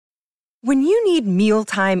When you need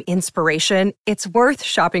mealtime inspiration, it's worth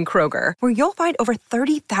shopping Kroger, where you'll find over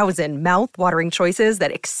 30,000 mouth-watering choices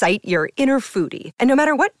that excite your inner foodie. And no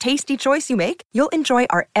matter what tasty choice you make, you'll enjoy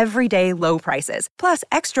our everyday low prices, plus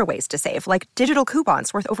extra ways to save, like digital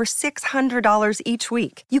coupons worth over $600 each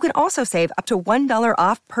week. You can also save up to $1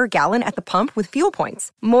 off per gallon at the pump with fuel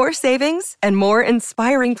points. More savings and more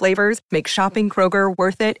inspiring flavors make shopping Kroger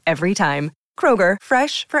worth it every time. Kroger,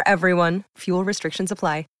 fresh for everyone. Fuel restrictions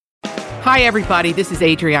apply. Hi, everybody. This is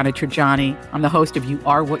Adriana Trajani. I'm the host of You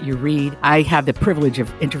Are What You Read. I have the privilege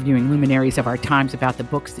of interviewing luminaries of our times about the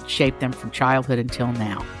books that shaped them from childhood until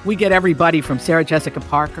now. We get everybody from Sarah Jessica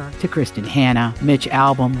Parker to Kristen Hanna, Mitch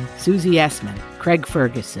Albom, Susie Essman, Craig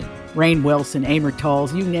Ferguson, Rainn Wilson, Amor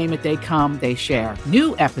Tolls, you name it, they come, they share.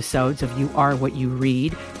 New episodes of You Are What You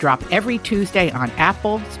Read drop every Tuesday on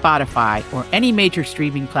Apple, Spotify, or any major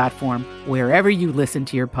streaming platform wherever you listen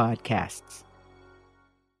to your podcasts.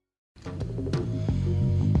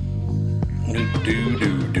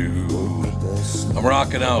 I'm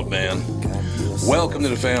rocking out, man. Welcome to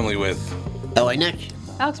the family with L.A. Nick,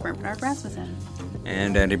 Alex Bernard Rasmussen,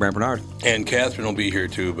 and Andy Bernard. And Catherine will be here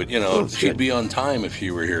too, but she'd good. be on time if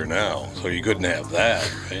you were here now, so you couldn't have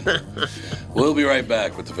that, right? We'll be right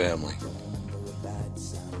back with the family.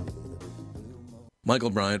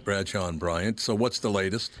 Michael Bryant, Bradshaw and Bryant. So what's the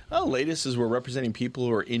latest? Well, the latest is we're representing people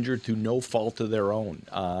who are injured through no fault of their own.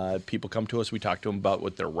 People come to us. We talk to them about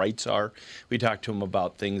what their rights are. We talk to them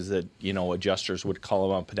about things that, adjusters would call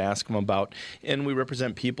them up and ask them about. And we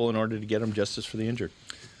represent people in order to get them justice for the injured.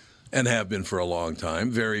 And have been for a long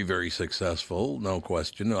time. Very, very successful, no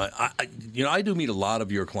question. I do meet a lot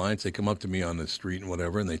of your clients. They come up to me on the street and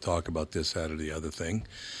whatever, and they talk about this, that, or the other thing.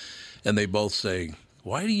 And they both say,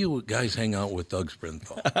 why do you guys hang out with Doug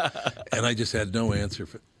Sprinthal? And I just had no answer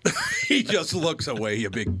for He just looks away, you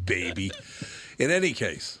big baby. In any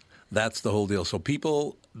case, that's the whole deal. So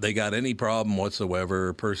people, they got any problem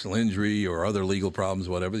whatsoever, personal injury or other legal problems,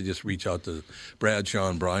 whatever, they just reach out to Bradshaw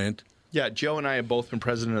and Bryant. Yeah, Joe and I have both been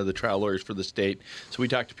president of the trial lawyers for the state, so we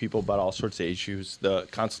talk to people about all sorts of issues. The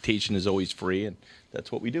consultation is always free, and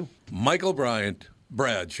that's what we do. Michael Bryant,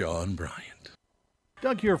 Bradshaw and Bryant.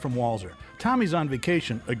 Doug here from Walser. Tommy's on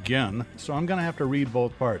vacation again, so I'm going to have to read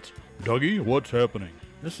both parts. Dougie, what's happening?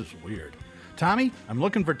 This is weird. Tommy, I'm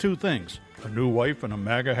looking for two things. A new wife and a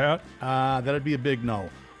MAGA hat? That'd be a big no.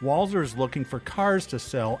 Walser's looking for cars to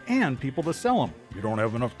sell and people to sell them. You don't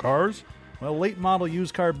have enough cars? Well, late model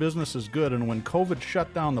used car business is good, and when COVID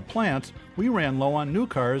shut down the plants, we ran low on new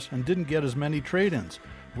cars and didn't get as many trade-ins.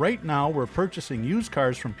 Right now, we're purchasing used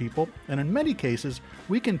cars from people, and in many cases,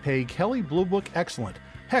 we can pay Kelley Blue Book excellent.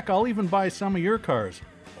 Heck, I'll even buy some of your cars.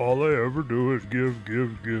 All they ever do is give.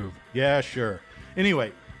 Yeah, sure.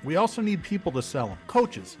 Anyway, we also need people to sell them.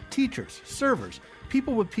 Coaches, teachers, servers.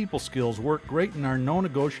 People with people skills work great in our no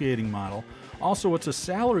negotiating model. Also, it's a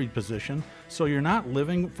salaried position, so you're not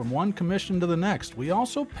living from one commission to the next. We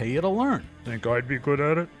also pay you to learn. Think I'd be good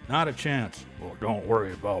at it? Not a chance. Well, don't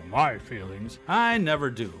worry about my feelings. I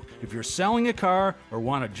never do. If you're selling a car or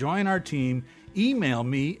want to join our team, email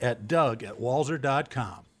me at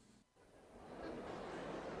doug@walser.com.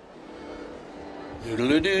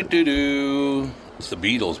 Doodle-doo-doo-doo. It's the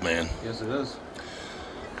Beatles, man. Yes, it is.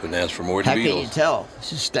 Couldn't ask for more how than can Beatles. you tell?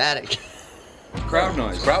 This is static. Crowd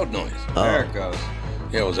noise. It's crowd noise. There it goes.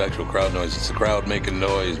 Yeah, it was actual crowd noise. It's the crowd making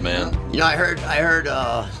noise, man. I heard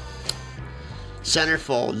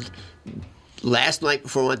Centerfold last night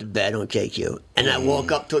before I went to bed on KQ, and I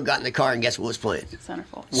woke up got in the car, and guess what was playing?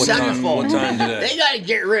 Centerfold. What time today? They got to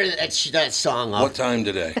get rid of that song off. What time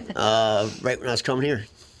today? Right when I was coming here.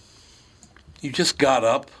 You just got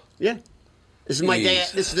up? Yeah. This is my day.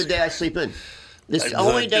 Jesus. This is the day I sleep in. This is the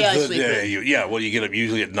only day I sleep in. You get up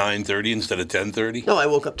usually at 9:30 instead of 10:30? No, I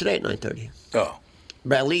woke up today at 9:30. Oh.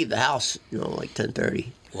 But I leave the house, like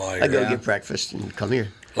 10:30. Liar. I go get breakfast and come here.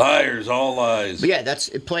 Liars, all lies. But yeah,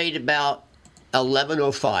 it played about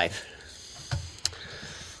 11:05.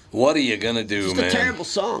 What are you going to do, man? It's a terrible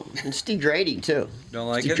song. It's degrading, too. Don't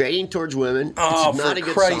like it's it? degrading towards women. Oh, it's not for a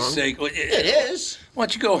good Christ's song. sake. It is. Why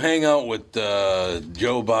don't you go hang out with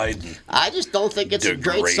Joe Biden? I just don't think it's a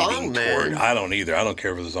great song, man. I don't either. I don't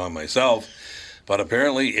care for the song myself. But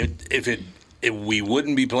apparently, we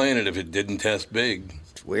wouldn't be playing it if it didn't test big.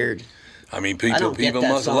 It's weird. I mean, people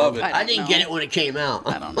must song. love it. I didn't get it when it came out.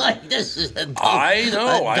 I don't know. Like, this is a dumb, I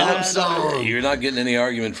know. dumb song. You're not getting any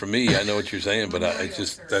argument from me. I know what you're saying, but that's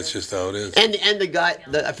just how it is. And the guy,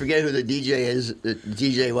 I forget who the DJ is. The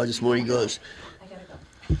DJ was this morning. He goes,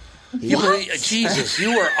 Jesus,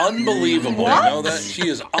 you are unbelievable. What? You know that? She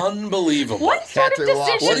is unbelievable. What sort Catherine of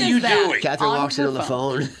walks- decision What are you is that? doing? Catherine walks in her on the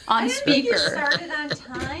phone. On You speaker. started on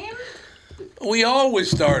time? We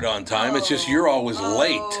always start on time. It's just you're always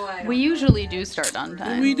late. We usually do start on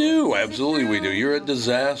time. We do. Absolutely we do. You're a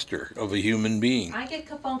disaster of a human being. I get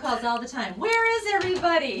phone calls all the time. Where is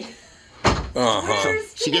everybody? Uh-huh.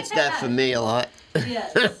 She gets that from me a lot.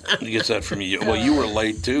 Yes. She gets that from you. Well, you were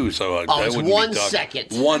late too, so Oh, that it's wouldn't 1 be talking. second.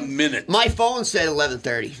 1 minute. My phone said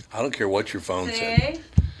 11:30. I don't care what your phone said. Today,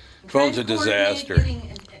 Phone's a I'm trying to coordinate disaster.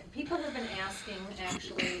 People have been asking,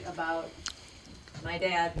 actually, about my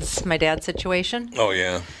dad's situation. Oh,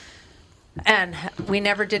 yeah. And we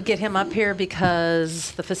never did get him up here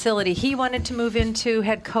because the facility he wanted to move into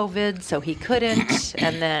had COVID, so he couldn't.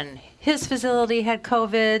 And then his facility had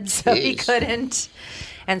COVID, so he Jeez. couldn't.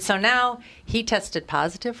 And so now he tested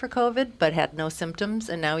positive for COVID, but had no symptoms,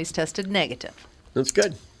 and now he's tested negative. That's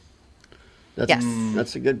good. That's, Yes.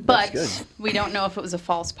 That's a good. But That's good. we don't know if it was a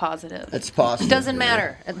false positive. That's possible. Doesn't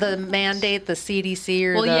matter. The mandate, the CDC,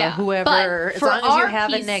 or Well, the yeah, whoever, but as for long as you our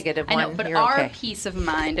have a peace- negative I know, one, but you're our okay. peace of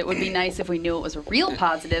mind, it would be nice if we knew it was a real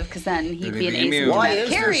positive, because then he'd be an immune. asymptomatic Why is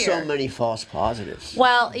carrier. there so many false positives?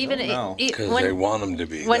 Well, even know. Because when, they want them to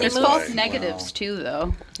be. when he That's There's false why. negatives too,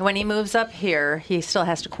 though. when he moves up here, he still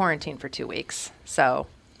has to quarantine for 2 weeks. So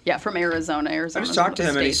Yeah, from Arizona. I Arizona. just talked to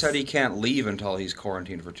him and he said he can't leave until he's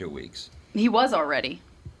quarantined for 2 weeks. He was already.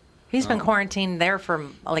 he's been quarantined there for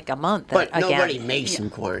like a month. But again. nobody makes him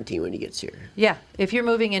quarantine when he gets here. Yeah, if you're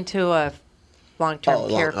moving into a long-term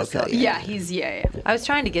care okay, facility. Yeah, he's yeah. I was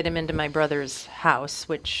trying to get him into my brother's house,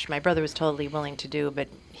 which my brother was totally willing to do, but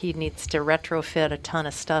he needs to retrofit a ton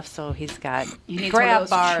of stuff, so he's got He needs grab one of those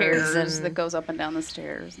bars chairs and that goes up and down the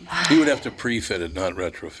stairs. You would have to pre-fit it, not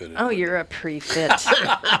retrofit it. oh, you're a pre-fit.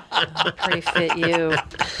 Pre-fit you.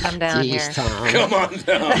 Come down here. Jeez, Tom. Come on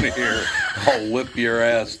down here. I'll whip your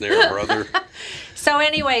ass there, brother. So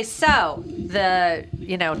anyway,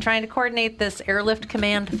 trying to coordinate this airlift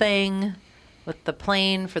command thing with the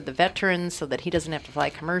plane for the veterans so that he doesn't have to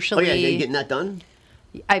fly Oh commercially. yeah, you getting that done?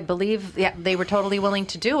 I believe, yeah, they were totally willing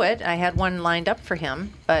to do it. I had one lined up for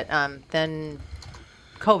him, but then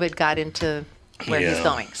COVID got into where he's Yeah.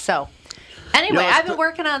 going. So anyway, it's I've been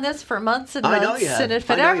working on this for months and I know months, you have. and if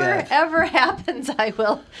it I know you ever happens, I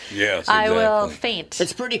will. Yes, I will exactly. faint.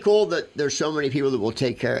 It's pretty cool that there's so many people that will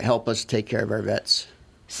help us take care of our vets.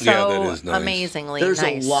 So Yeah, that is nice. amazingly There's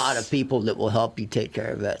nice. a lot of people that will help you take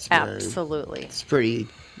care of vets. Man. Absolutely. It's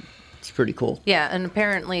pretty cool. Yeah, and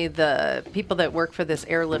apparently the people that work for this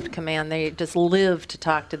airlift command, they just live to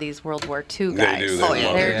talk to these World War II They guys. do, they Oh, yeah.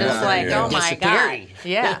 love They're it. just like, Yeah. oh my god. Disappearing.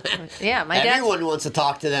 Yeah, yeah. My dad. Everyone wants to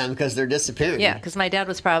talk to them because they're disappearing. Yeah, because my dad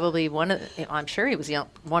was probably I'm sure he was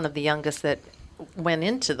one of the youngest that went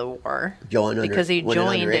into the war because he went in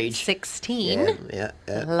joined at underage. 16. Yeah.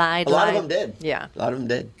 Lied. A lot of them did. Yeah. A lot of them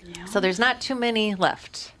did. So there's not too many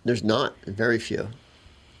left. There's not. Very few.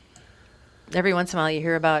 Every once in a while, you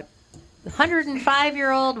hear about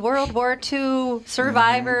 105-year-old World War II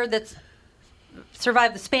survivor that's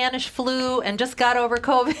survived the Spanish flu and just got over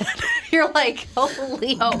COVID. You're like,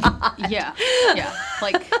 holy God. Yeah.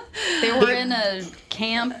 Like they were in a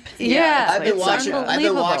camp. Yeah. I've been it's watching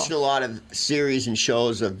unbelievable. a lot of series and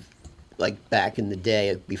shows of like back in the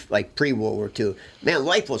day, like pre-World War II. Man,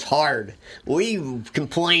 life was hard. We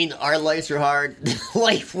complained our lives were hard.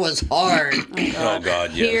 Life was hard. Oh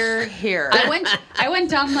God, yes. Here. I went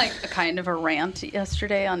down like a kind of a rant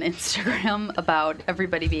yesterday on Instagram about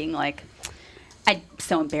everybody being like, I'm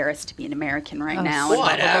so embarrassed to be an American right now. And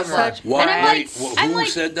whatever. such. What? And I'm like, Wait, I'm who like,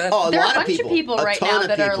 said that? Oh, a there are lot a of bunch of people A right ton now of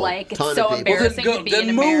that are people. like, it's Ton of so people. embarrassing Well, to be then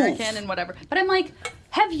an move. American and whatever. But I'm like,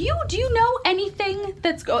 do you know anything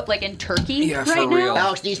that's like in Turkey Yeah, for right real. now?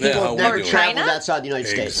 Alex, these Yeah, people how have we never doing? traveled China? outside the United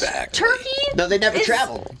States. Exactly. Turkey? No, they never is-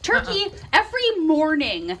 traveled. Turkey, every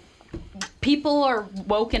morning, people are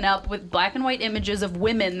woken up with black and white images of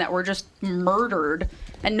women that were just murdered,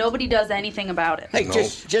 and nobody does anything about it. Hey,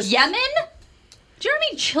 just Yemen? Do you know how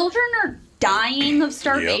many children are dying of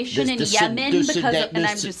starvation in Yemen because of, and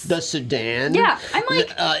I'm just the Sudan. Yeah, I'm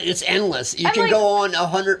like- it's endless. You I'm can like- go on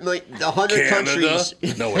 100 Canada? countries.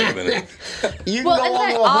 No, wait a minute. You can Well, go on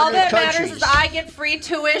and to all 100 that countries. matters is I get free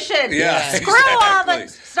tuition. Yeah, Screw all the exactly.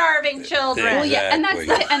 starving children. Yeah. well, yeah, and that's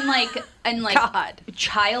Exactly. and like God.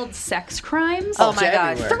 child sex crimes. Oh my It's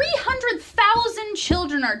God. everywhere. 300,000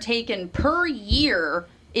 children are taken per year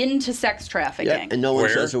into sex trafficking Yeah, and no one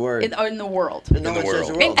Where? says a word. in the world. And no In the one says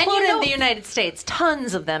a world. word. Including you know- the United States.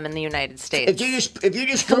 Tons of them in the United States. If you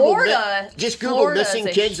just Google Florida- just Google Florida missing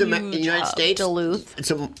is a kids in the huge United hub. States. Duluth. It's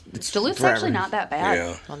Duluth's forever. actually not that bad.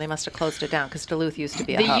 Yeah. Well, they must have closed it down because Duluth used to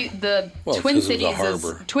be a hub. The Well, Twin 'cause of the Cities is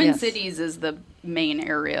harbor. Twin Yes. Cities is the main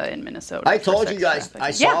area in Minnesota. I for told sex you guys, trafficking.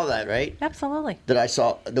 I saw that, right? Absolutely. That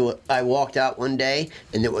I walked out one day,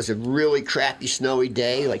 and it was a really crappy, snowy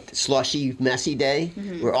day, like slushy, messy day,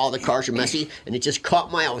 where all the cars are messy, and it just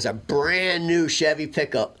caught my eye. It was a brand new Chevy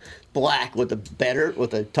pickup, black with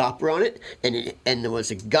a topper on it, and there was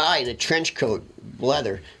a guy in a trench coat,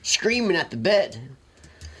 leather, screaming at the bed.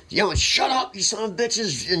 Yelling, "Shut up, you son of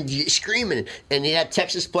bitches," and screaming. And he had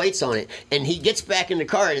Texas plates on it. And he gets back in the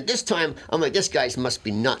car, and at this time, I'm like, this guy must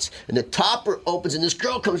be nuts. And the topper opens, and this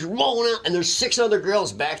girl comes rolling out, and there's 6 other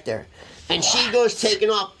girls back there. And she goes taking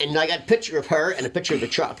off, and I got a picture of her and a picture of the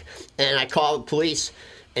truck. And I called the police,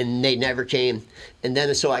 and they never came. And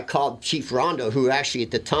then so I called Chief Rondo, who actually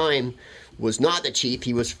at the time was not the chief.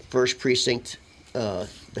 He was first precinct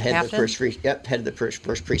head of the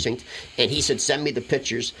first precinct, and he said, "Send me the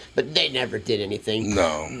pictures," but they never did anything.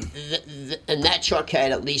 No. And that truck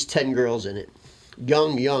had at least 10 girls in it,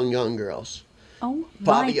 young girls. Oh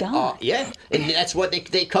Probably, my God! Yeah, and that's what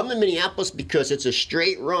they come to Minneapolis because it's a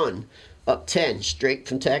straight run up 10 straight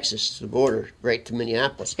from Texas to the border right to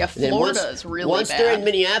Minneapolis. Yeah, And then Florida is really once bad. they're in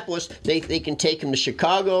Minneapolis, they can take them to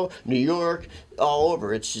Chicago, New York, all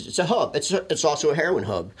over. It's a hub. It's also a heroin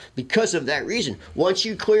hub because of that reason. Once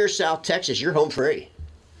you clear South Texas, you're home free.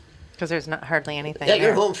 Because there's not hardly anything. Yeah, there.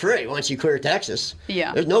 you're home free once you clear Texas.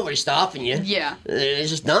 Yeah. There's nobody stopping you. Yeah.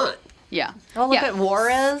 It's just not. Yeah. Well, look Yeah. at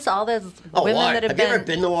Juarez, all those Oh, women why? that have Have been. you ever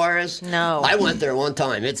been to Juarez? No. I went there one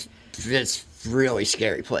time. It's really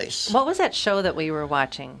scary place. What was that show that we were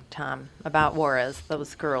watching, Tom, about Juarez?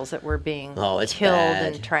 Those girls that were being It's killed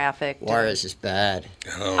bad. and trafficked. Juarez is bad.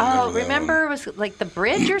 Oh, remember it was like the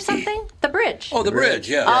bridge or something? The bridge. Oh, the bridge,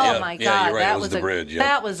 yeah. Oh yeah. my Yeah, God, you're right. that it was the bridge. Yeah.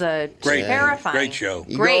 That was a Great- terrifying, great show.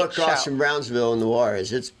 You Great go across show. from Brownsville in the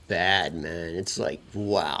Juarez, it's bad, man. It's like,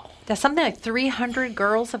 wow. There's something like 300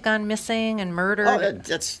 girls have gone missing and murdered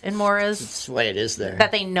That's in Juarez that's the way it is there.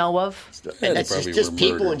 that they know of. And that's probably just were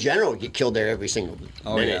people murdered. in general get killed there every single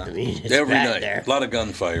minute. yeah. I mean, it's Every bad night. there. A lot of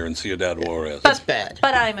gunfire in Ciudad Juarez. It's bad.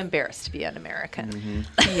 But I'm embarrassed to be an American.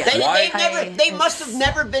 Yeah. They must have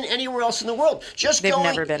never been anywhere else in the world. Just They've going,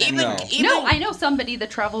 never been even, No. even No, I know somebody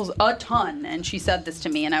that travels a ton, and she said this to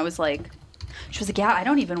me, and I was like, she was like, yeah, I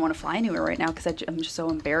don't even want to fly anywhere right now because I'm just so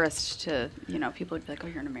embarrassed to, people would be like, oh,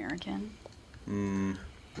 you're an American.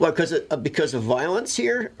 What, because of violence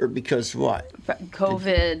here, or because what?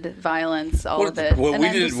 COVID, violence, all of it. Well, And we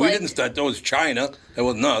I'm didn't. just We like, didn't start. That was China. That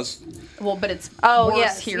wasn't us. Well, but it's Oh,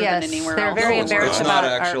 worse here yes. than anywhere They're else. very No, it's embarrassed It's about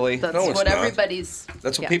not our- actually. That's No, it's what not. everybody's.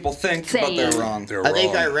 That's what Yeah. people think, but they're Saying. wrong. They're I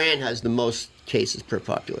think wrong. Iran has the most cases per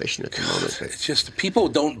population at the moment. It's just people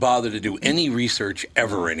don't bother to do any research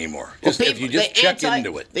ever anymore. Just if you just check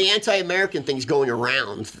into it. The anti-American thing's going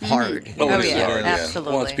around hard. Oh, Oh, it is yeah, hard,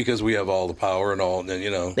 absolutely. Well, it's because we have all the power and all.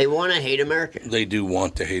 And, They want to hate America. they do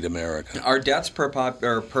want to hate America. Our deaths per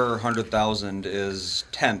 100,000 is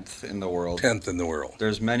 10th in the world. 10th in the world.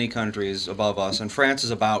 There's many countries above us, and France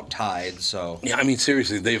is about tied. So Yeah, I mean,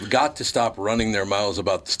 seriously, they've got to stop running their mouths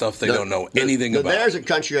about stuff they don't know anything about. There's a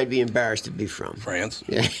country I'd be embarrassed to be from. France.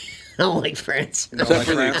 Yeah. I don't like France. Except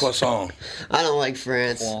for the croissant. I don't like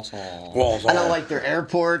France. Walls I don't like their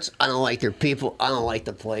airports. I don't like their people. I don't like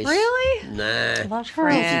the place. Really? Nah. Love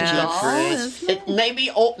Crazy cheap France.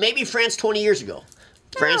 France. Maybe France 20 years ago.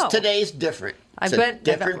 France No. today is different. It's a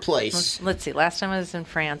different place. Let's see. Last time I was in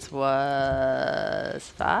France was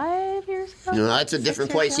 5 years ago. No, that's a 6 different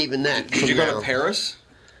years place ago? even that. Did you go to Paris?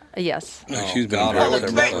 Yes. She's been God, in I Paris would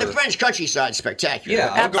several never. The times. French countryside's spectacular. Yeah,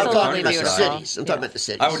 I would go to I'm talking about the beautiful. cities. I'm talking about the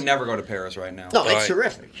cities. I would never go to Paris right now. No, it's Right.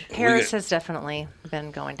 terrific. Paris get- has definitely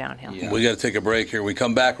been going downhill. Yeah. We got to take a break here. When we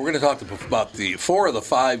come back, we're going to talk about the 4 of the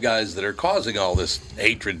 5 guys that are causing all this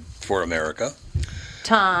hatred for America.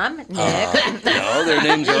 Tom, Nick. No, their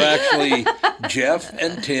names are actually Jeff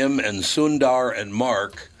and Tim and Sundar and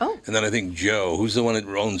Mark. Oh. And then I think Joe. Who's the one that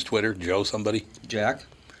owns Twitter? Joe somebody? Jack?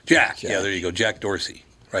 Jack. Yeah, there you go. Jack Dorsey,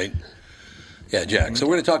 right? Yeah, Jack. So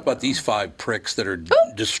we're going to talk about these 5 pricks that are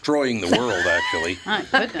destroying the world, actually. My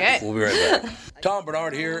goodness. We'll be right back. Tom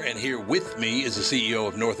Bernard here, and here with me is the CEO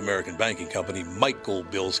of North American Banking Company, Michael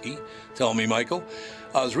Bilski. Tell me, Michael,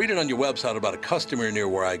 I was reading on your website about a customer near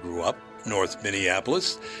where I grew up, North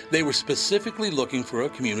Minneapolis. They were specifically looking for a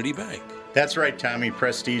community bank. That's right, Tommy,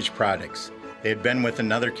 Prestige Products. They had been with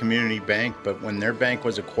another community bank, but when their bank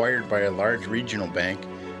was acquired by a large regional bank,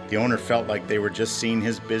 the owner felt like they were just seeing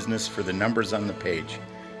his business for the numbers on the page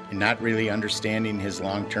and not really understanding his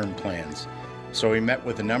long-term plans. So he met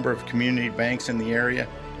with a number of community banks in the area,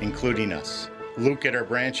 including us. Luke at our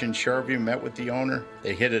branch in Shoreview met with the owner,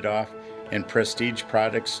 they hit it off, and Prestige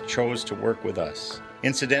Products chose to work with us.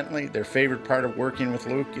 Incidentally, their favorite part of working with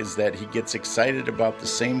Luke is that he gets excited about the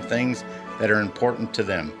same things that are important to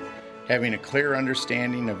them. Having a clear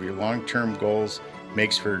understanding of your long-term goals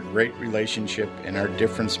makes for a great relationship and our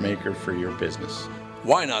difference maker for your business.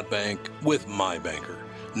 Why not bank with my banker?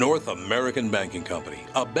 North American Banking Company,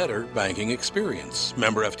 a better banking experience.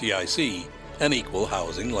 Member FDIC, an equal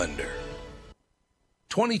housing lender.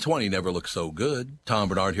 2020 never looked so good. Tom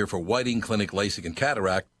Bernard here for Whiting Clinic LASIK and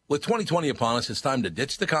Cataract. With 2020 upon us, it's time to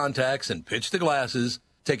ditch the contacts and pitch the glasses.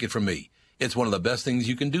 Take it from me. It's one of the best things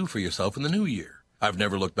you can do for yourself in the new year. I've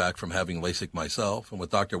never looked back from having LASIK myself, and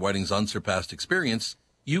with Dr. Whiting's unsurpassed experience,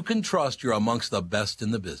 you can trust you're amongst the best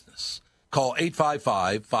in the business. Call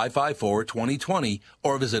 855-554-2020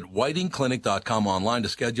 or visit whitingclinic.com online to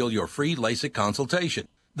schedule your free LASIK consultation.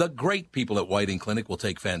 The great people at Whiting Clinic will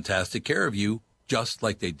take fantastic care of you, just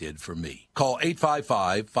like they did for me. Call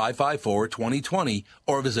 855-554-2020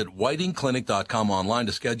 or visit whitingclinic.com online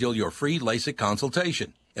to schedule your free LASIK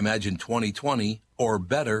consultation. Imagine 2020 or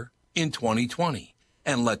better in 2020.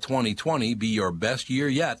 And let 2020 be your best year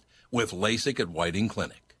yet with LASIK at Whiting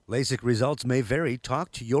Clinic. LASIK results may vary.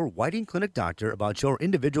 Talk to your Whiting Clinic doctor about your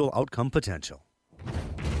individual outcome potential.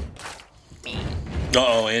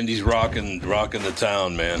 Uh-oh, Andy's rocking the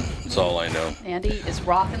town, man. That's all I know. Andy is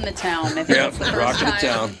rocking the town. I think Yeah, it's the first rocking the time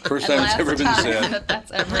town. First and time it's ever been last said. time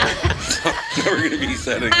That's ever. Never going to be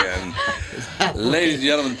said again. Ladies and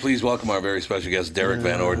gentlemen, please welcome our very special guest, Derek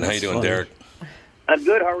Van Orden. How you doing, funny. Derek? I'm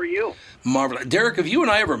good. How are you? Marvelous. Derek, have you and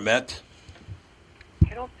I ever met?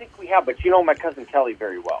 I don't think we have, but you know my cousin Kelly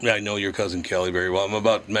very well. Yeah, I know your cousin Kelly very well.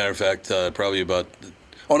 Matter of fact, probably about...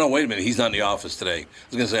 Oh, no, wait a minute. He's not in the office today. I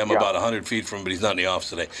was going to say I'm about 100 feet from him, but he's not in the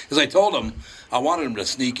office today. Because I told him I wanted him to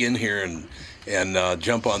sneak in here and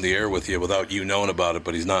jump on the air with you without you knowing about it,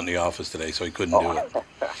 but he's not in the office today, so he couldn't do it.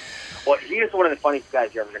 Well, he is one of the funniest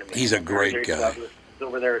guys you're ever going to meet. He's a great guy. He's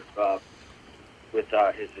over there with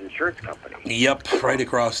his insurance company. Yep, right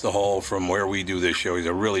across the hall from where we do this show. He's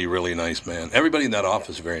a really, really nice man. Everybody in that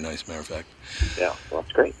office is very nice, matter of fact. Yeah, well,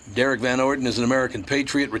 that's great. Derek Van Orden is an American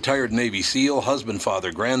patriot, retired Navy SEAL, husband,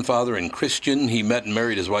 father, grandfather, and Christian. He met and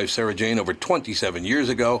married his wife, Sarah Jane, over 27 years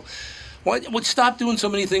ago. Stop doing so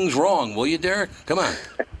many things wrong, will you, Derek? Come on.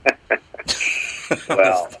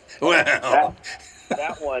 Well, well.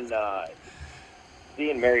 That one,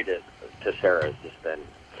 being married to Sarah has just been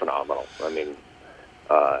phenomenal. I mean,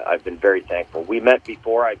 I've been very thankful. We met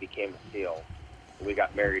before I became a SEAL. We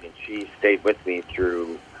got married, and she stayed with me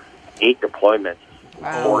through 8 deployments,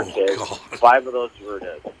 4 kids. God. 5 of those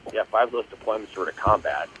deployments were to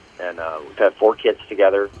combat, and we've had 4 kids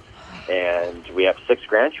together, and we have 6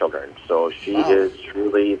 grandchildren. So she is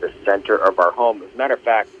truly the center of our home. As a matter of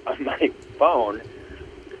fact, on my phone,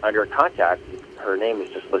 under contact, her name is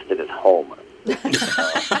just listed as home.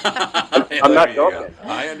 I'm not joking.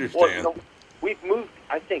 I understand. Well, we've moved,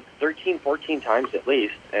 I think, 13, 14 times at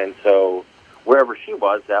least, and so wherever she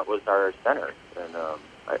was, that was our center. And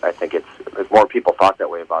I think if more people thought that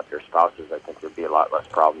way about their spouses, I think there'd be a lot less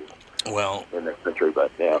problems in this country.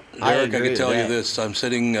 But yeah, Derek, I can tell you this. I'm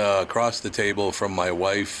sitting across the table from my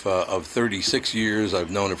wife of 36 years.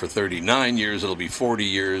 I've known her for 39 years. It'll be 40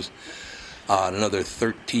 years. In another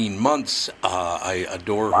 13 months, I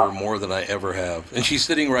adore her more than I ever have. And she's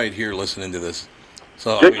sitting right here listening to this.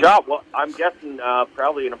 So good job. Well, I'm guessing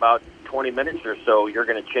probably in about 20 minutes or so, you're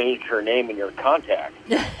going to change her name in your contact.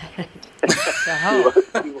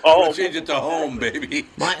 We'll change it to home, baby.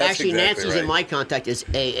 Actually, Nancy's in my contact is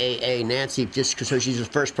AAA Nancy, just because she's the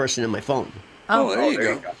first person in my phone. Oh, there you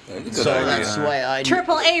go. So that's why I...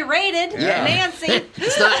 AAA rated, Nancy.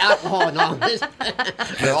 It's not alcohol and all this.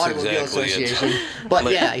 The Automobile Association. But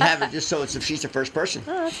yeah, you have it just so she's the first person.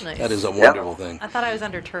 Oh, that's nice. That is a wonderful thing. I thought I was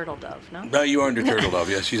under Turtle Dove, no? No, you are under Turtle Dove.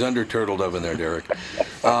 Yes, she's under Turtle Dove in there, Derek.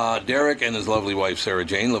 Derek and his lovely wife, Sarah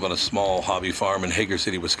Jane, live on a small hobby farm in Hager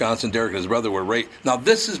City, Wisconsin. Derek and his brother were raised... Now,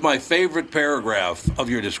 this is my favorite paragraph of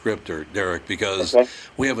your descriptor, Derek, because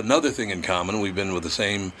we have another thing in common. We've been with the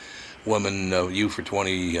same woman, you for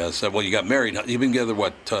 27... Well, you got married. You've been together,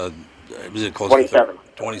 what... was it close 27. to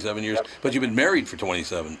 27 years? Yep. But you've been married for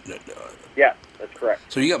 27. Yeah, that's correct.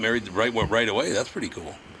 So you got married right away. That's pretty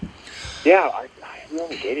cool. Yeah, we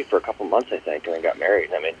only dated for a couple months, I think, and then got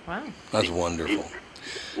married. I mean, wow, that's wonderful.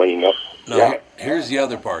 When you know. Now, here's the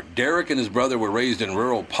other part. Derek and his brother were raised in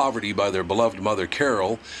rural poverty by their beloved mother,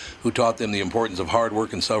 Carol, who taught them the importance of hard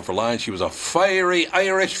work and self-reliance. She was a fiery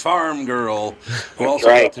Irish farm girl who also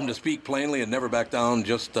taught them to speak plainly and never back down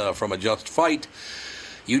just from a just fight.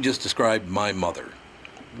 You just described my mother.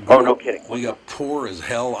 Oh, no kidding. We got poor as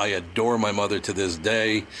hell. I adore my mother to this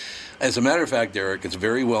day. As a matter of fact, Derek, it's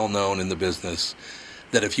very well known in the business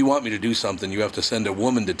that if you want me to do something, you have to send a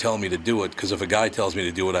woman to tell me to do it, because if a guy tells me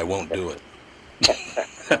to do it, I won't do it.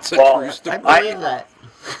 That's a true story. I believe that.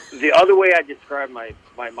 The other way I describe my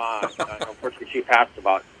mom, unfortunately, she passed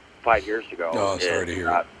about 5 years ago. Oh, sorry to hear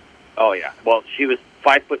it. Oh, yeah. Well, she was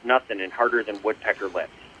 5 foot nothing and harder than woodpecker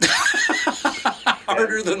lips.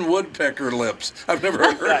 Harder than woodpecker lips. I've never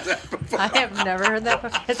heard that before. I have never heard that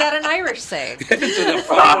before. Is that an Irish saying? It's a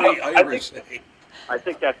funny Irish saying. I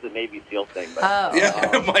think that's the Navy SEAL thing. But,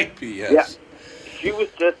 yeah, it might be, yes. Yeah. She was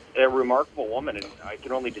just a remarkable woman, and I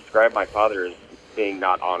can only describe my father as being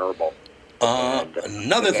not honorable.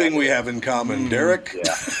 Another thing we have in common, Derek.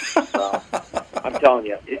 Yeah. I'm telling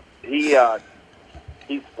you, he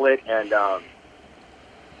split, and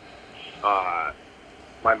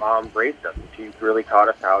my mom raised us. She really taught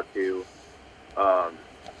us how to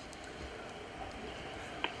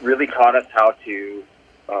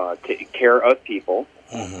take care of people,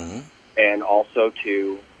 and also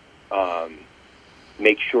to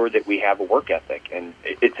make sure that we have a work ethic. And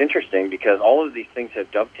it's interesting because all of these things have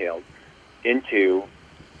dovetailed into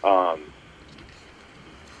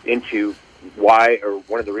why, or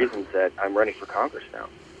one of the reasons that I'm running for Congress now.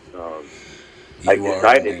 I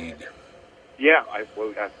decided. Yeah, I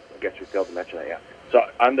guess we failed to mention that. Yeah, so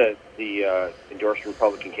I'm the endorsed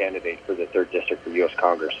Republican candidate for the 3rd District for U.S.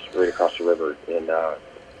 Congress, right across the river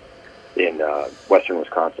in western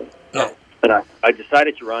Wisconsin. Oh. And I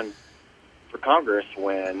decided to run for Congress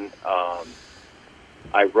when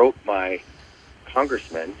I wrote my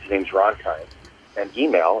congressman, his name's Ron Kine, an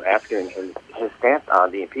email asking him his stance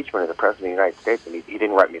on the impeachment of the President of the United States, and he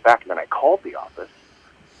didn't write me back. And then I called the office,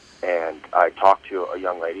 and I talked to a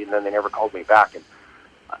young lady, and then they never called me back. And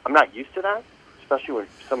I'm not used to that, especially when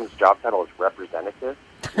someone's job title is representative,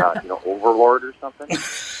 not overlord or something.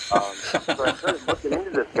 So I started looking into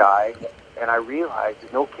this guy, and I realized,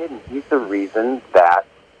 no kidding, he's the reason that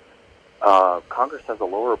Congress has a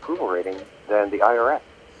lower approval rating than the IRS.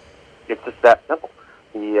 It's just that simple.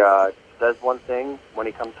 He says one thing when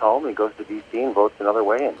he comes home, and he goes to D.C. and votes another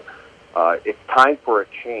way. And it's time for a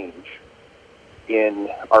change in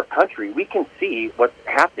our country. We can see what's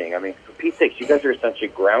happening. I mean, for Pete's sakes, you guys are essentially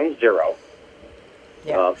ground zero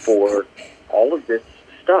for all of this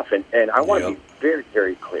stuff. And I want to be very,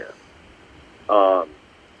 very clear.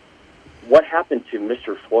 What happened to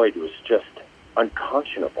Mr. Floyd was just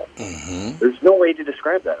unconscionable. There's no way to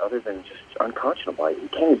describe that other than just unconscionable. You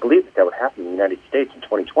can't even believe that would happen in the United States in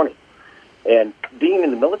 2020. And being in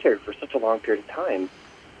the military for such a long period of time,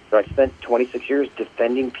 I spent 26 years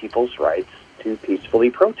defending people's rights to peacefully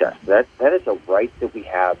protest. That is a right that we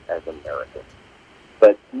have as Americans.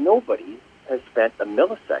 But nobody has spent a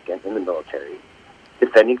millisecond in the military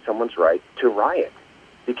defending someone's right to riot,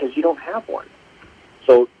 because you don't have one.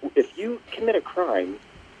 So if you commit a crime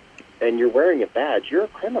and you're wearing a badge, you're a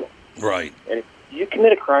criminal. Right. And if you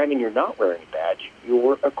commit a crime and you're not wearing a badge,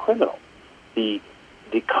 you're a criminal. The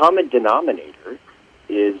common denominator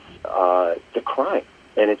is the crime,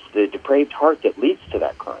 and it's the depraved heart that leads to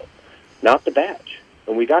that crime, not the badge.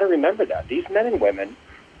 And we got to remember that. These men and women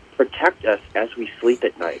protect us as we sleep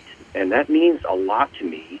at night, and that means a lot to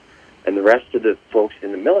me and the rest of the folks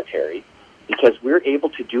in the military, because we're able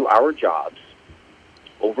to do our jobs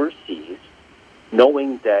overseas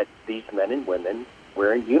knowing that these men and women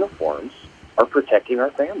wearing uniforms are protecting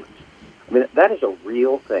our families. I mean, that is a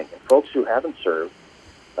real thing. And folks who haven't served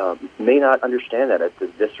may not understand that at the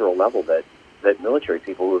visceral level that military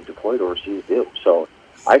people who have deployed overseas do. So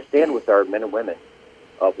I stand with our men and women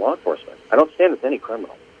of law enforcement. I don't stand with any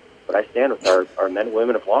criminal, but I stand with our men and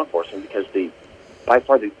women of law enforcement, because by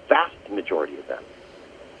far the vast majority of them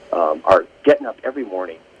are getting up every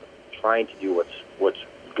morning trying to do what's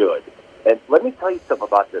good. And let me tell you something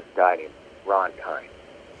about this guy named Ron Kine.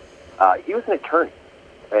 He was an attorney,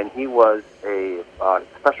 and he was a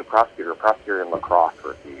special prosecutor in La Crosse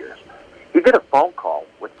for a few years. He did a phone call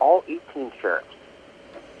with all 18 sheriffs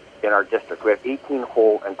in our district. We have 18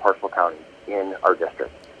 whole and partial counties in our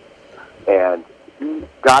district. And he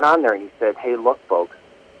got on there and he said, hey, look, folks,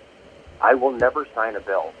 I will never sign a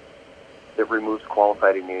bill that removes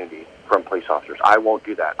qualified immunity from police officers. I won't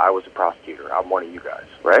do that. I was a prosecutor. I'm one of you guys,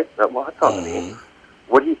 right? Well, that's not me.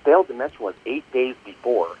 What he failed to mention was 8 days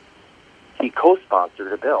before, he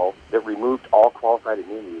co-sponsored a bill that removed all qualified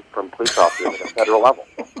immunity from police officers at a federal level.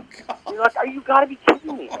 You're like, you got to be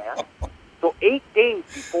kidding me, man. So 8 days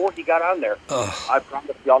before he got on there, I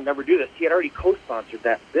promise you I'll never do this, he had already co-sponsored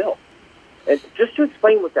that bill. And just to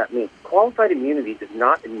explain what that means, qualified immunity is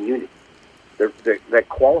not immunity. That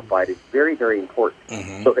qualified is very, very important.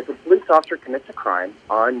 So if a police officer commits a crime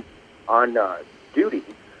on duty,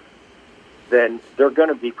 then they're going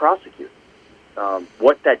to be prosecuted.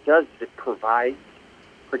 What that does is it provides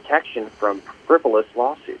protection from frivolous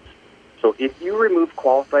lawsuits. So if you remove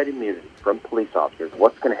qualified immunity from police officers,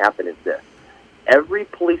 what's going to happen is this. Every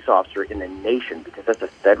police officer in the nation, because that's a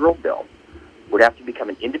federal bill, would have to become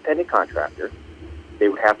an independent contractor. They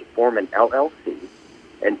would have to form an LLC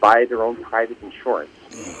and buy their own private insurance.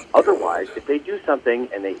 Otherwise, if they do something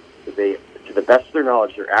and they, to the best of their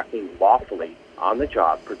knowledge, they're acting lawfully on the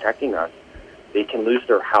job, protecting us, they can lose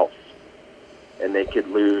their house, and they could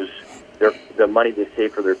lose the money they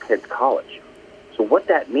save for their kids' college. So what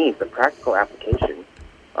that means, the practical application,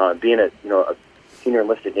 being a senior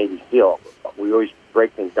enlisted Navy SEAL, we always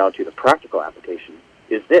break things down to the practical application,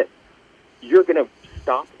 is this. You're going to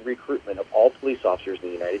stop recruitment of all police officers in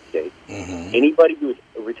the United States. Mm-hmm. Anybody who is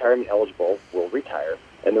retirement eligible will retire,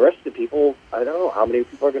 and the rest of the people, I don't know how many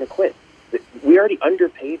people are going to quit. We already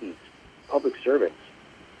underpay these public servants.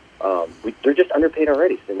 They're just underpaid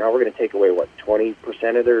already, so now we're going to take away,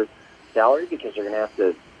 20% of their salary because they're going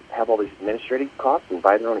to have all these administrative costs and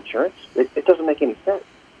buy their own insurance? It doesn't make any sense.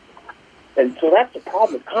 And so that's the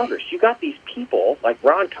problem with Congress. You got these people like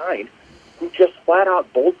Ron Kind who just flat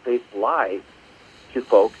out bold-faced lie to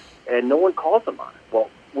folks, and no one calls them on it. Well,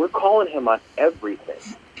 we're calling him on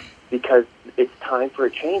everything because it's time for a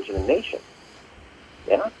change in the nation.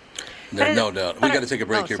 Yeah? No doubt. We got to take a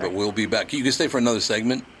break here, but we'll be back. You can stay for another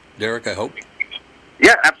segment, Derek, I hope?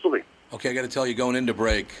 Yeah, absolutely. Okay, I got to tell you, going into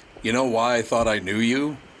break, you know why I thought I knew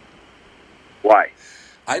you? Why?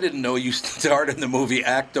 I didn't know you starred in the movie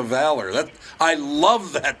Act of Valor. I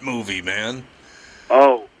love that movie, man.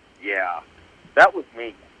 Oh, yeah. That was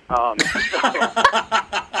me.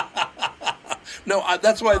 No,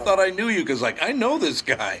 that's why I thought I knew you, because, I know this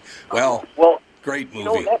guy. Well, great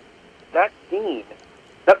movie. That scene,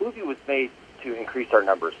 that movie was made to increase our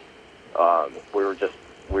numbers. We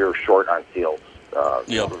were short on SEALs.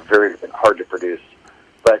 It was very hard to produce.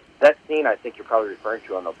 But that scene, I think you're probably referring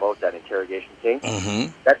to on the boat, that interrogation scene.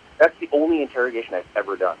 Mm-hmm. That's the only interrogation I've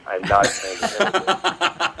ever done. I'm not a trained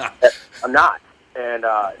interrogator. I'm not. And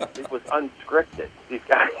it was unscripted. These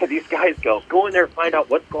guys go in there, find out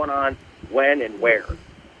what's going on, when and where.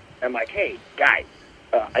 I'm like, hey, guys,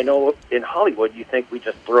 I know in Hollywood you think we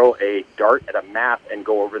just throw a dart at a map and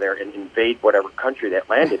go over there and invade whatever country that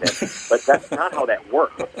landed in, but that's not how that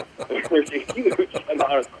works. There's a huge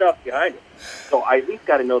amount of stuff behind it. So I at least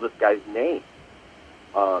got to know this guy's name.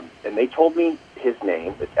 And they told me his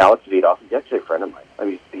name. It's Alex Vidoff. He's actually a friend of mine. I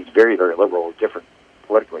mean, he's very, very liberal, different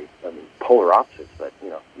politically. I mean, polar opposites, but,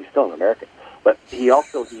 he's still an American. But he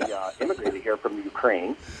immigrated here from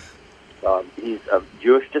Ukraine. He's of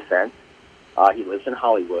Jewish descent. He lives in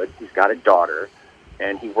Hollywood. He's got a daughter,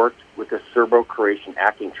 and he worked with a Serbo-Croatian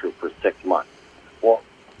acting troupe for 6 months. Well,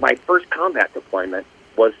 my first combat deployment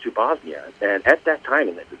was to Bosnia, and at that time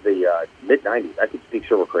in the mid-'90s, I could speak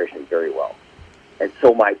Serbo-Croatian very well. And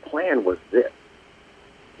so my plan was this.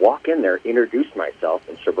 Walk in there, introduce myself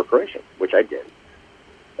in Serbo-Croatian, which I did.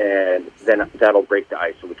 And then that'll break the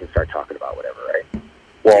ice so we can start talking about whatever, right?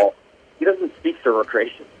 Well, he doesn't speak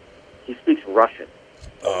Serbo-Croatian. He speaks Russian.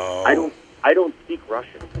 Oh. I don't speak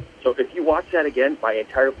Russian. So if you watch that again, my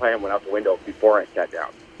entire plan went out the window before I sat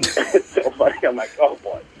down. It's so funny. I'm like, oh,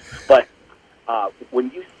 boy. But when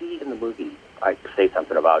you see in the movie, I say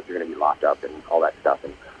something about you're going to be locked up and all that stuff,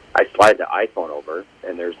 and I slide the iPhone over,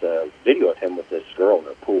 and there's a video of him with this girl in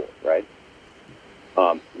a pool, right?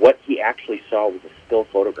 What he actually saw was a still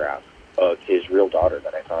photograph of his real daughter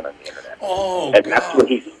that I found on the internet. Oh, and that's when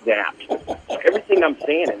he snapped. So everything I'm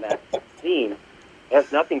saying in that scene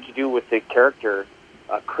has nothing to do with the character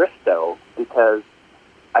Christo, because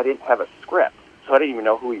I didn't have a script, so I didn't even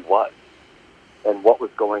know who he was and what was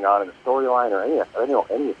going on in the storyline or any of. I didn't know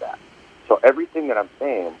any of that. So everything that I'm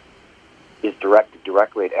saying is directed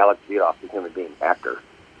directly at Alex Vidoff, the human being, actor,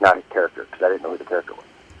 not his character, because I didn't know who the character was.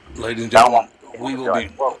 Ladies and gentlemen,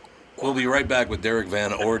 we'll be right back with Derek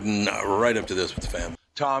Van Orden right up to this with the family.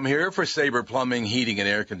 Tom here for Sabre Plumbing, Heating, and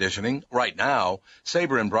Air Conditioning. Right now,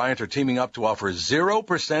 Sabre and Bryant are teaming up to offer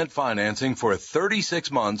 0% financing for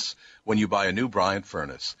 36 months when you buy a new Bryant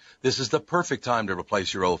furnace. This is the perfect time to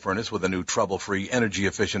replace your old furnace with a new trouble-free,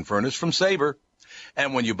 energy-efficient furnace from Sabre.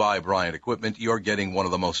 And when you buy Bryant equipment, you're getting one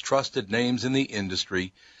of the most trusted names in the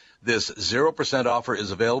industry. This 0% offer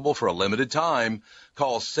is available for a limited time.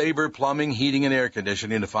 Call Sabre Plumbing, Heating, and Air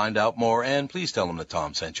Conditioning to find out more, and please tell them that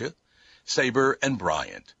Tom sent you. Sabre and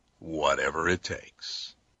Bryant, whatever it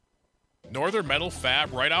takes. Northern Metal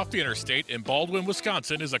Fab, right off the interstate in Baldwin,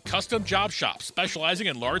 Wisconsin, is a custom job shop specializing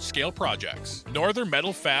in large-scale projects. Northern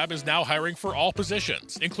Metal Fab is now hiring for all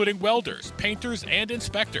positions, including welders, painters, and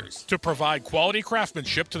inspectors, to provide quality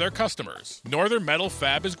craftsmanship to their customers. Northern Metal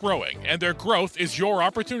Fab is growing, and their growth is your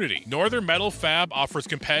opportunity. Northern Metal Fab offers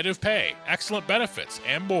competitive pay, excellent benefits,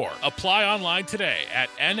 and more. Apply online today at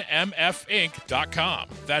nmfinc.com.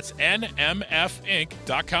 That's nmfinc.com.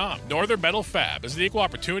 Northern Metal Fab is the equal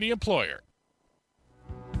opportunity employer.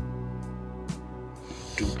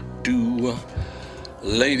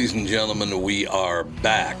 Ladies and gentlemen, we are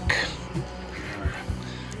back.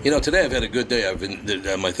 You know, today I've had a good day.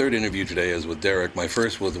 My third interview today is with Derek. My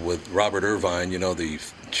first was with Robert Irvine, you know, the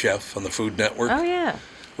chef on the Food Network. Oh, yeah.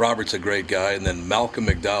 Robert's a great guy. And then Malcolm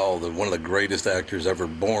McDowell, one of the greatest actors ever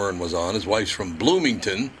born, was on. His wife's from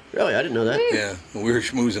Bloomington. Really? I didn't know that. Yeah, we were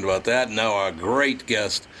schmoozing about that. And now our great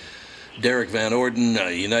guest, Derek Van Orden,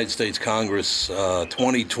 United States Congress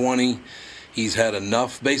 2020. He's had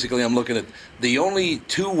enough. Basically, I'm looking at the only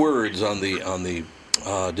two words on the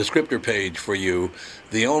descriptor page for you.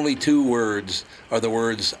 The only two words are the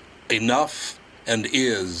words enough and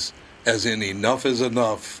is, as in enough is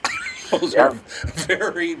enough. Those are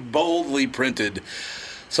very boldly printed.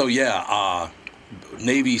 So, yeah,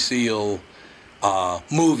 Navy SEAL,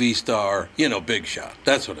 movie star, you know, big shot.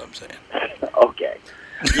 That's what I'm saying. Okay.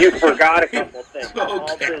 You forgot a couple things.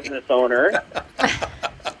 Small business owner.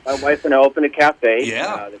 My wife and I opened a cafe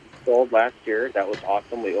that we sold last year. That was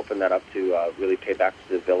awesome. We opened that up to really pay back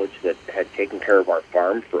to the village that had taken care of our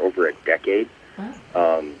farm for over a decade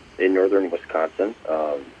in northern Wisconsin.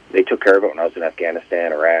 They took care of it when I was in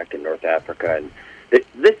Afghanistan, Iraq, and North Africa. And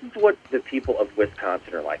this is what the people of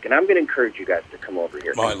Wisconsin are like. And I'm going to encourage you guys to come over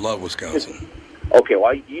here. Oh, I love Wisconsin. Okay,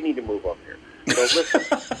 well, you need to move over here. So listen,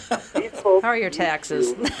 these folks... How are your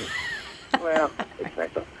taxes? Well, it's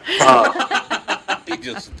nice. He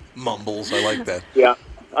just mumbles. I like that. Yeah,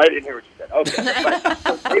 I didn't hear what you said.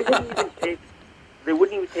 Okay, but they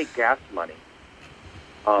wouldn't even take gas money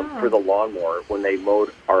for the lawnmower when they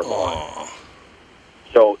mowed our lawn.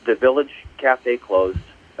 So the village cafe closed.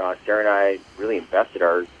 Sarah and I really invested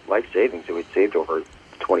our life savings that we'd saved over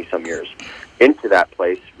 20-some years into that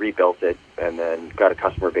place, rebuilt it, and then got a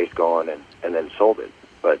customer base going, and then sold it.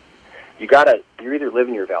 But you're either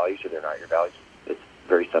living your values or they're not your values. It's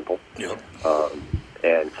very simple. Yep.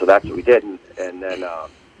 And so that's what we did. And then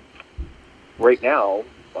right now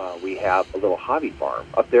we have a little hobby farm.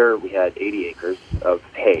 Up there we had 80 acres of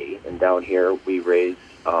hay, and down here we raise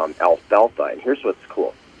alfalfa. And here's what's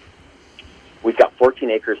cool. We've got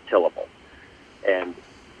 14 acres tillable. And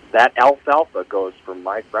that alfalfa goes from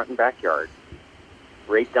my front and backyard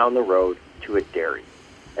right down the road to a dairy.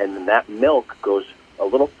 And then that milk goes a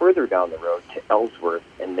little further down the road to Ellsworth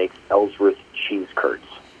and makes Ellsworth cheese curds.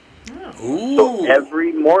 Ooh. So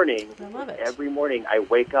every morning I I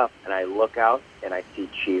wake up and I look out and I see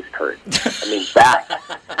cheese curds. I mean, that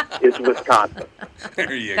is Wisconsin.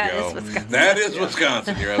 There you go. That is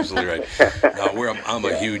Wisconsin. You're absolutely right. I'm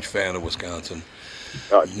a huge fan of Wisconsin.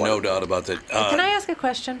 No doubt about that. Can I ask a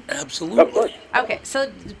question? Absolutely. Okay, so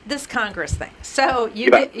this Congress thing. So you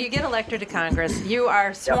get elected to Congress. You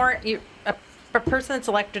are sworn. A person that's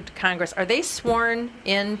elected to Congress, are they sworn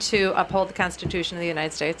in to uphold the Constitution of the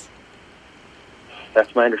United States?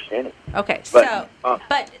 That's my understanding. Okay,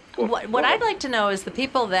 what I'd like to know is the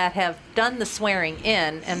people that have done the swearing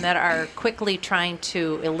in and that are quickly trying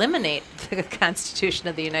to eliminate the Constitution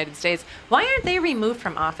of the United States, why aren't they removed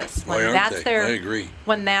from office when I agree.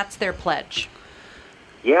 When that's their pledge?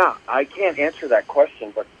 Yeah, I can't answer that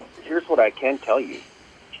question, but here's what I can tell you.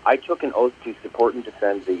 I took an oath to support and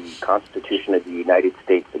defend the Constitution of the United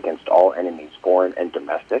States against all enemies, foreign and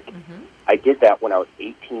domestic. Mm-hmm. I did that when I was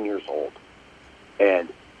 18 years old, and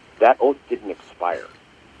that oath didn't expire.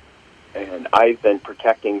 And I've been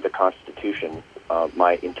protecting the Constitution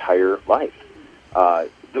my entire life.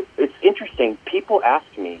 It's interesting. People ask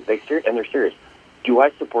me, and they're serious, do I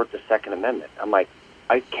support the Second Amendment? I'm like,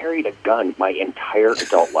 I've carried a gun my entire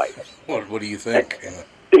adult life. What do you think?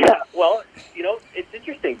 Yeah, well, it's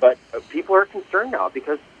interesting, but people are concerned now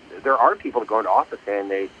because there are people that go into office and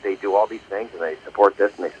they do all these things and they support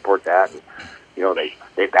this and they support that, and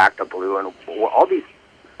they back the blue and all these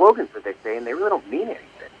slogans that they say, and they really don't mean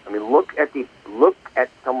anything. I mean, look at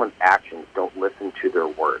someone's actions. Don't listen to their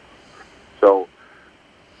words. So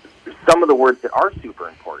some of the words that are super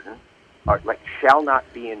important are like shall not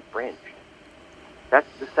be infringed. That's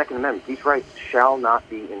the Second Amendment. These rights shall not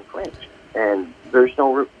be infringed. And there's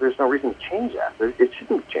no reason to change that. It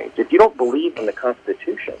shouldn't be changed. If you don't believe in the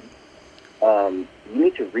Constitution, you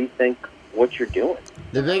need to rethink what you're doing.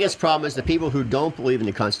 The biggest problem is the people who don't believe in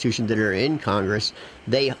the Constitution that are in Congress,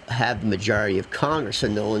 they have the majority of Congress,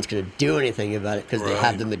 and no one's going to do anything about it because they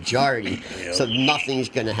have the majority. So nothing's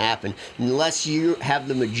going to happen. Unless you have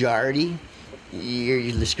the majority, you're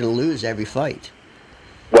just going to lose every fight.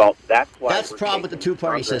 Well, that's why that's the problem with the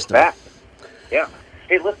two-party system. Back. Yeah.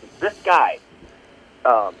 Hey, listen, this guy,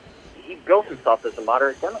 he built himself as a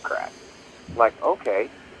moderate Democrat. Like, okay,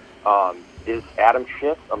 is Adam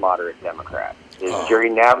Schiff a moderate Democrat? Is Jerry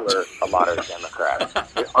Nadler a moderate Democrat?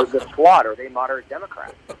 Are the Squad, are they moderate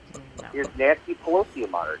Democrats? Is Nancy Pelosi a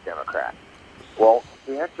moderate Democrat? Well,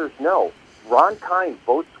 the answer is no. Ron Kind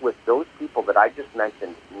votes with those people that I just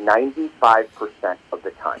mentioned 95% of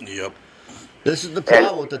the time. Yep. This is the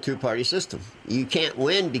problem with the two-party system. You can't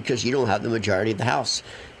win because you don't have the majority of the House.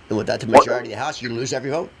 And without the majority of the House, you lose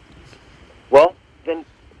every vote. Well, then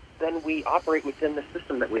we operate within the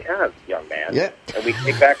system that we have, young man. Yeah. And we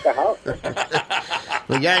take back the House.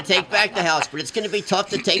 We got to take back the House, but it's going to be tough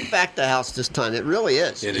to take back the House this time. It really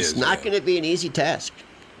is. It's not going to be an easy task.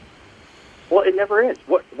 Well, it never is.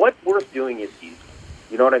 What worth doing is easy.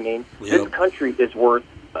 You know what I mean? Yep. This country is worth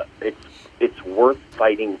it's worth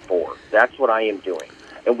fighting for. That's what I am doing.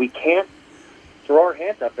 And we can't throw our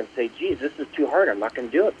hands up and say, geez, this is too hard. I'm not going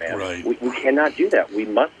to do it, man. Right. We cannot do that. We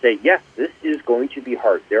must say, yes, this is going to be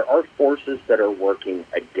hard. There are forces that are working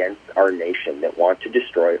against our nation that want to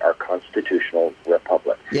destroy our constitutional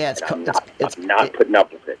republic. Yeah, I'm not putting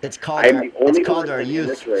up with it. It's called our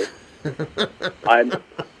youth.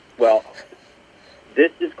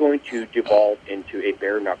 This is going to devolve into a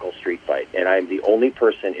bare-knuckle street fight, and I'm the only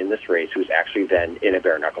person in this race who's actually been in a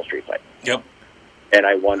bare-knuckle street fight. Yep. And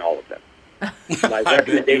I won all of them.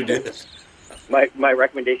 My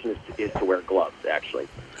recommendation is to wear gloves, actually.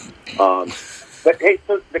 But, hey,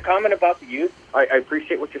 so the comment about the youth, I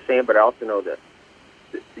appreciate what you're saying, but I also know this.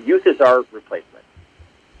 The youth is our replacement.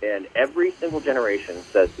 And every single generation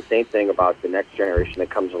says the same thing about the next generation that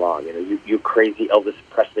comes along. You know, you crazy Elvis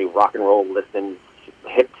Presley rock and roll listening,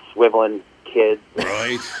 hip swiveling kids.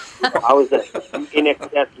 Right. I was in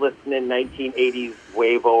excess listening 1980s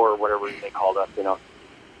Wavo or whatever they called us. You know,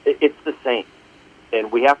 it's the same,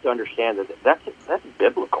 and we have to understand that's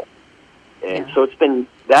biblical. And so it's been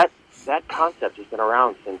that concept has been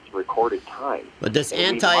around since recorded time. But this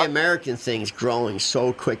anti-American thing's growing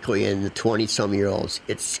so quickly in the 20-some-year-olds.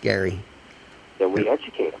 It's scary. Then we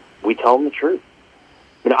educate them. We tell them the truth.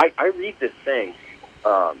 You know, I read this thing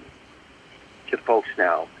to folks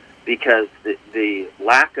now because the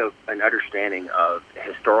lack of an understanding of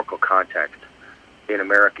historical context in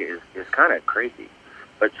America is kind of crazy.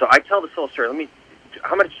 But so I tell this whole story.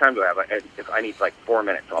 How much time do I have? If I need like 4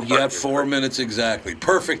 minutes. You have 4 minutes exactly.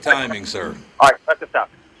 Perfect timing, sir. All right, let this out.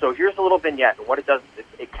 So here's a little vignette. And what it does is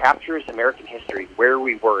it captures American history, where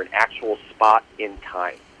we were, an actual spot in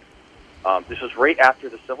time. This was right after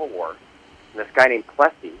the Civil War. And this guy named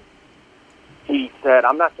Plessy, he said,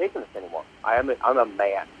 I'm not taking this anymore. I'm a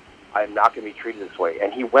man. I'm not going to be treated this way.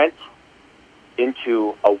 And he went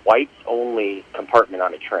into a whites-only compartment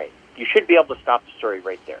on a train. You should be able to stop the story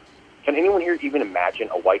right there. Can anyone here even imagine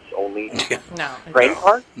a whites-only train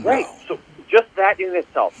car? No. Right. So just that in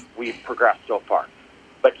itself, we've progressed so far.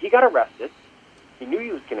 But he got arrested. He knew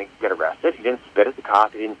he was going to get arrested. He didn't spit at the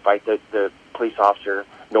cop. He didn't fight the police officer.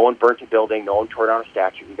 No one burnt a building. No one tore down a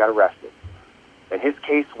statue. He got arrested. And his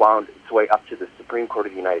case wound its way up to the Supreme Court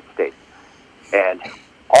of the United States. And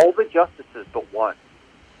all the justices but one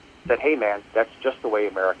said, hey, man, that's just the way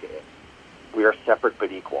America is. We are separate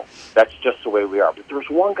but equal. That's just the way we are. But there was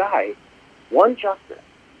one guy, one justice,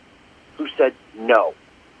 who said no.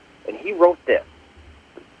 And he wrote this.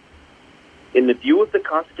 In the view of the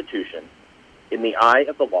Constitution, in the eye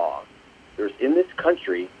of the law, there is in this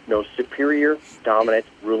country no superior, dominant,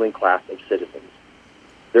 ruling class of citizens.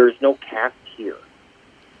 There is no caste here.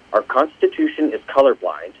 Our Constitution is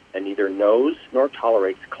colorblind and neither knows nor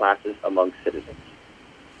tolerates classes among citizens.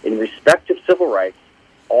 In respect of civil rights,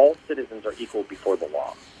 all citizens are equal before the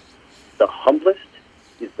law. The humblest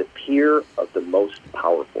is the peer of the most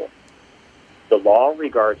powerful. The law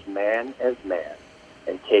regards man as man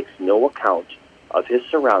and takes no account of his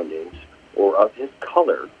surroundings or of his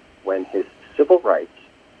color when his civil rights,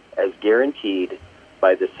 as guaranteed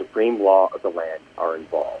by the supreme law of the land, are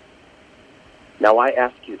involved. Now I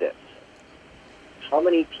ask you this. How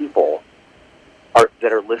many people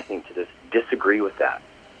that are listening to this disagree with that?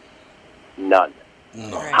 None.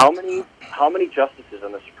 No. How many justices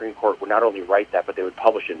on the Supreme Court would not only write that, but they would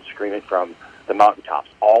publish it and scream it from the mountaintops?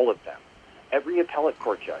 All of them. Every appellate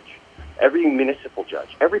court judge, every municipal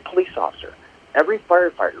judge, every police officer, every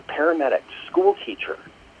firefighter, paramedic, school teacher,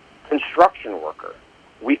 construction worker,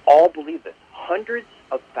 We all believe this. Hundreds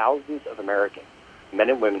of thousands of Americans, men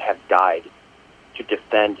and women, have died to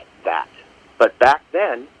defend that. But back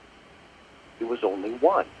then, it was only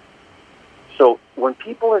one. So when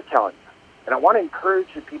people are telling you, and I want to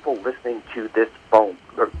encourage the people listening to this phone,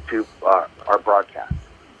 or to our broadcast,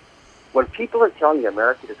 when people are telling you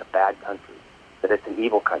America is a bad country, that it's an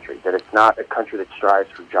evil country, that it's not a country that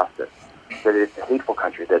strives for justice, that it's a hateful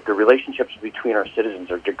country, that the relationships between our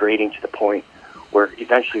citizens are degrading to the point where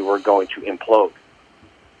eventually we're going to implode,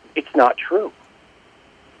 it's not true.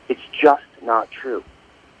 It's just not true.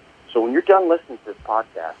 So when you're done listening to this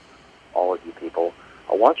podcast, all of you people,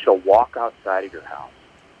 I want you to walk outside of your house.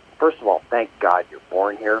 First of all, thank God you're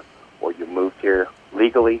born here, or you moved here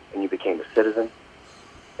legally and you became a citizen.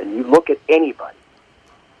 And you look at anybody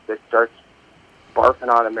that starts barfing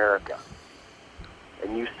on America,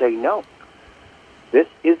 and you say, no, this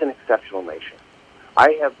is an exceptional nation.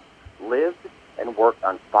 I have lived and worked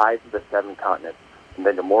on 5 of the 7 continents and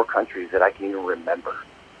been to more countries that I can even remember.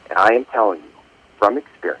 And I am telling you, from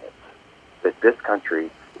experience, that this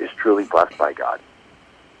country is truly blessed by God.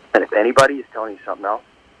 And if anybody is telling you something else,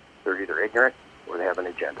 they're either ignorant or they have an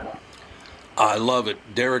agenda. I love it.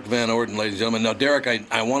 Derek Van Orden, ladies and gentlemen. Now, Derek,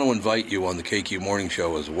 I want to invite you on the KQ Morning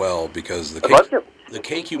Show as well, because the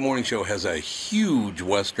KQ Morning Show has a huge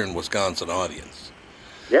Western Wisconsin audience.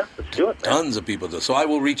 Yeah, let's do it, man. Tons of people do. So I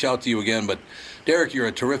will reach out to you again. But, Derek, you're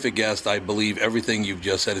a terrific guest. I believe everything you've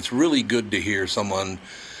just said. It's really good to hear someone,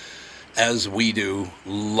 as we do,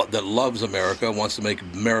 that loves America, wants to make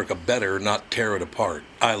America better, not tear it apart.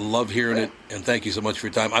 I love hearing it, and thank you so much for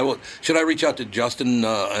your time. Should I reach out to Justin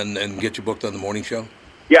and get you booked on the morning show?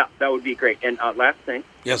 Yeah, that would be great. And last thing.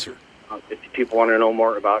 Yes, sir. If people want to know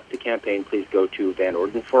more about the campaign, please go to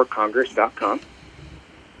VanOrdenForCongress.com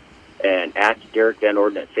and at Derek Van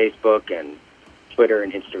Orden at Facebook and Twitter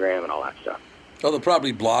and Instagram and all that stuff. Oh, they'll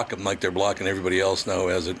probably block him like they're blocking everybody else now who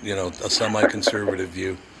has a semi-conservative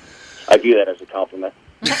view. I view that as a compliment.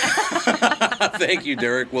 Thank you,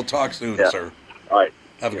 Derek. We'll talk soon, sir. All right.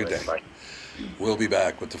 Have a good day. Bye. We'll be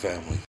back with the family.